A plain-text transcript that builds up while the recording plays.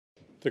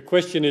The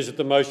question is that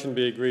the motion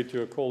be agreed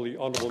to. I call the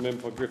honourable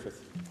member for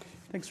Griffith.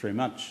 Thanks very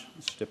much,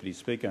 Mr Deputy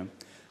Speaker.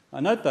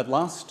 I note that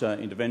last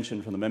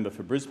intervention from the member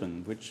for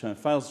Brisbane, which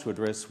fails to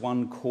address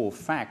one core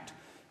fact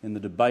in the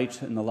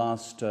debate in the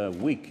last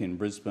week in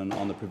Brisbane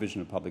on the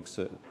provision of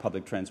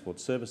public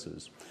transport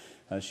services.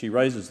 She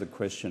raises the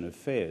question of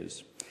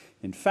fares.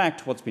 In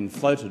fact, what's been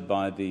floated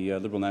by the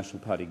Liberal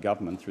National Party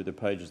government through the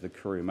pages of the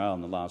Courier Mail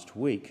in the last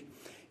week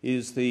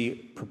is the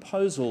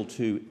proposal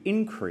to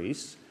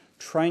increase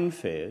train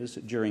fares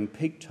during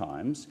peak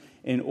times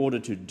in order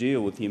to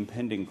deal with the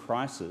impending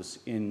crisis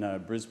in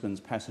Brisbane's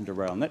passenger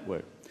rail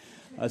network.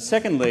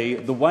 Secondly,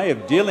 the way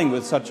of dealing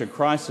with such a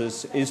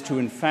crisis is to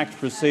in fact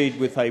proceed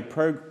with a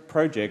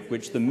project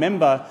which the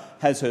member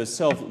has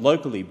herself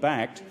locally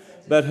backed,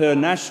 but her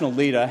national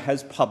leader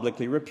has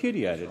publicly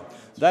repudiated.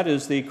 That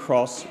is the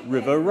Cross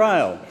River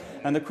Rail.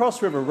 And the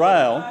Cross River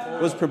Rail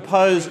was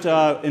proposed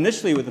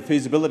initially with a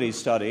feasibility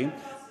study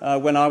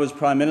when I was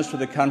Prime Minister of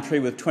the country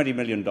with $20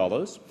 million,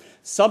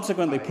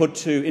 subsequently put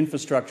to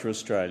Infrastructure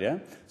Australia,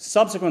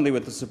 subsequently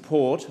with the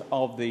support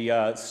of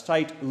the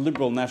state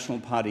Liberal National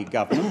Party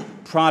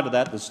government, prior to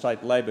that the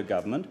state Labor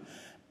government,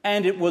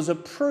 and it was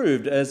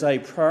approved as a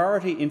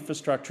priority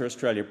Infrastructure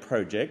Australia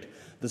project.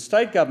 The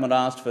state government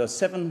asked for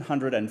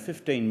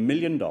 $715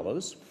 million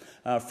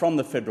from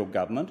the federal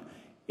government.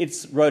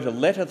 It wrote a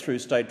letter through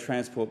State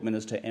Transport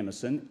Minister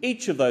Emerson.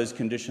 Each of those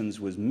conditions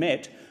was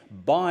met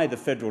by the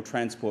Federal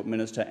Transport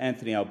Minister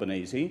Anthony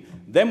Albanese.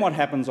 Then what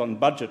happens on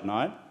budget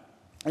night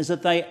is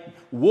that they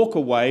walk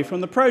away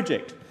from the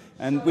project.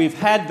 And we've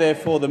had,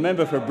 therefore, the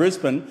member for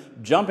Brisbane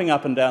jumping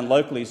up and down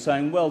locally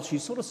saying, well, she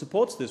sort of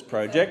supports this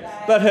project,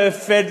 but her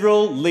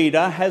federal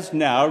leader has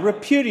now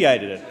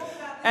repudiated it.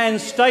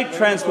 And State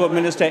Transport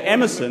Minister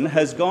Emerson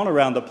has gone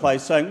around the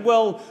place saying,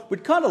 well,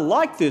 we'd kind of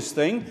like this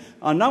thing.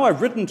 I know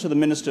I've written to the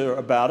minister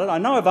about it. I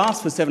know I've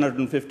asked for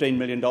 $715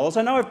 million.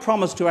 I know I've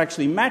promised to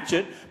actually match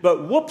it.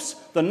 But whoops,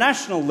 the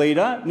national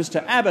leader,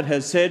 Mr Abbott,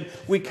 has said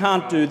we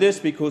can't do this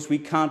because we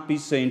can't be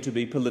seen to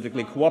be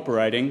politically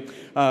cooperating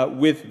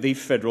with the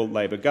federal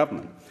Labor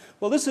government.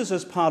 Well, this is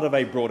as part of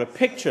a broader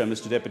picture,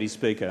 Mr Deputy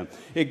Speaker.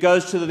 It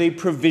goes to the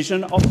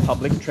provision of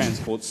public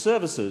transport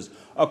services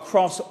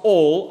across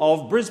all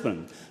of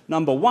Brisbane.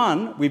 Number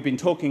one, we've been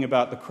talking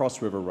about the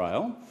Cross River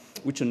Rail,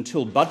 which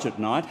until budget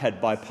night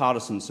had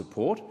bipartisan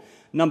support.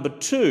 Number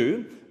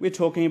two, we're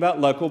talking about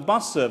local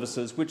bus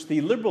services, which the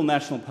Liberal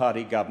National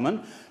Party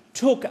government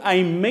took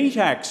a meat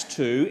axe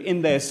to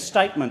in their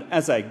statement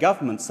as a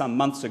government some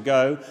months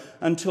ago,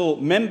 until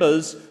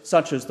members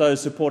such as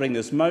those supporting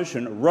this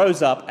motion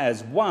rose up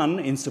as one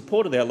in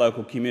support of their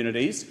local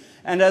communities,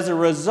 and as a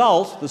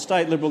result the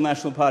state Liberal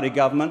National Party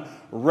government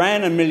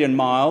ran 1 million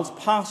miles,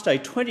 passed a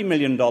 $20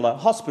 million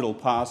hospital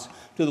pass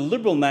to the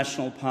Liberal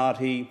National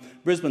Party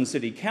Brisbane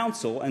City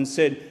Council and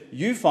said,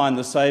 you find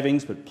the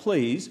savings, but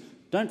please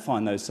don't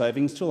find those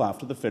savings till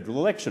after the federal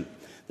election.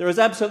 There is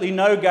absolutely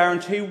no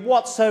guarantee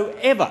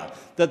whatsoever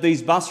that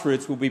these bus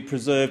routes will be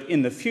preserved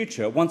in the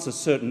future once a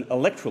certain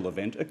electoral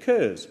event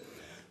occurs.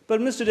 But,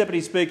 Mr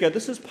Deputy Speaker,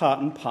 this is part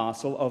and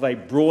parcel of a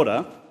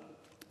broader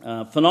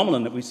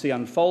phenomenon that we see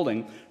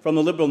unfolding from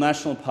the Liberal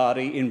National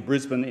Party in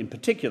Brisbane in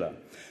particular.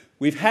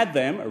 We've had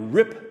them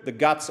rip the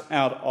guts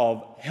out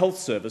of health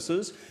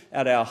services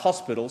at our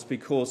hospitals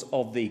because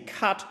of the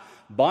cut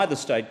by the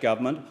state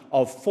government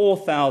of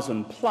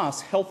 4,000 plus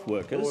health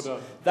workers.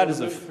 That has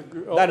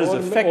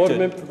affected.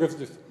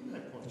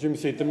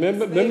 The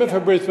member for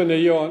Brisbane, are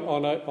you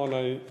on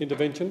an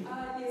intervention?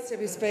 Yes,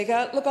 Deputy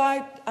Speaker. Look,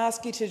 I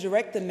ask you to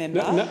direct the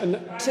member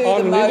to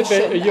the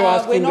motion.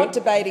 We're not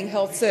debating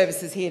health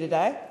services here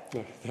today.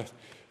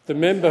 The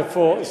member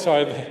for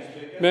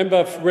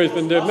member for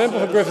Brisbane. The member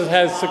for Griffith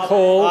has to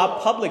call our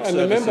public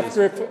services,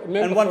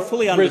 and one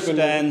fully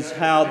understands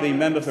how the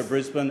member for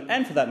Brisbane,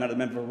 and for that matter the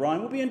member for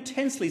Ryan, will be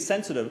intensely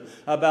sensitive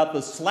about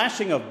the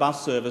slashing of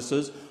bus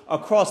services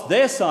across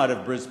their side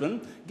of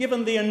Brisbane,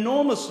 given the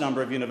enormous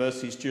number of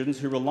university students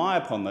who rely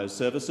upon those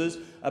services,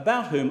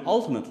 about whom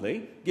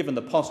ultimately, given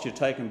the posture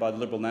taken by the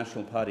Liberal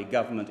National Party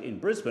government in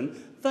Brisbane,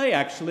 they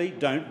actually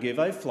don't give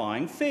a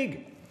flying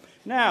fig.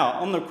 Now,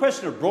 on the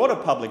question of broader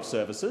public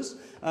services,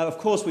 of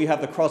course we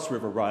have the Cross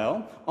River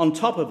Rail. On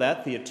top of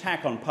that, the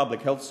attack on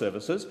public health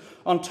services.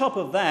 On top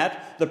of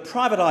that, the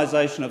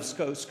privatisation of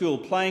school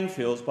playing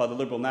fields by the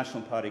Liberal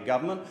National Party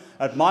government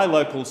at my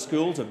local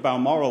schools at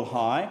Balmoral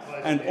High,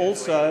 and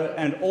also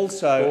at...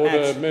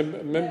 The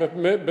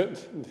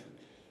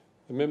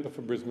member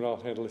for Brisbane, I'll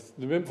handle this.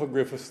 The member for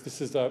Griffiths, this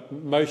is a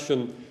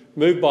motion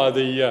moved by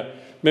the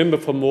member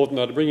for Moreton.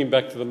 I'd bring him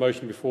back to the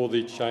motion before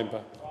the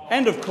chamber.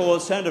 And of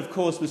course,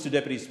 Mr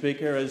Deputy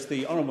Speaker, as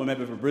the honourable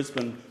member for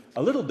Brisbane,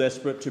 a little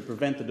desperate to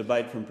prevent the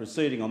debate from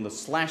proceeding on the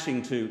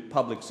slashing to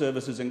public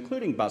services,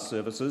 including bus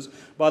services,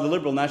 by the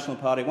Liberal National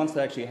Party once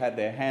they actually had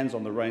their hands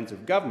on the reins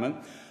of government,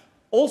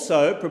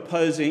 also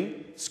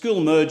proposing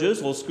school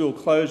mergers or school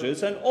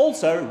closures, and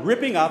also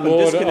ripping up and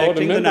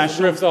disconnecting the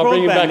national broadband I'll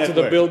bring him back network.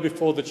 to the bill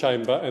before the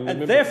chamber.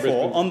 And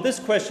therefore, on this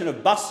question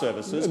of bus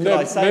services, could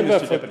I say,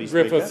 Mr Deputy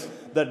Speaker,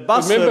 that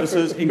bus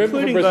services,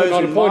 including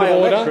those in my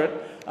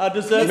electorate,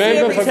 deserves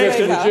Member for Speaker.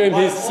 Griffith resume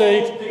his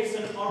seat.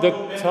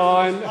 The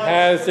time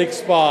has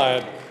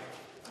expired.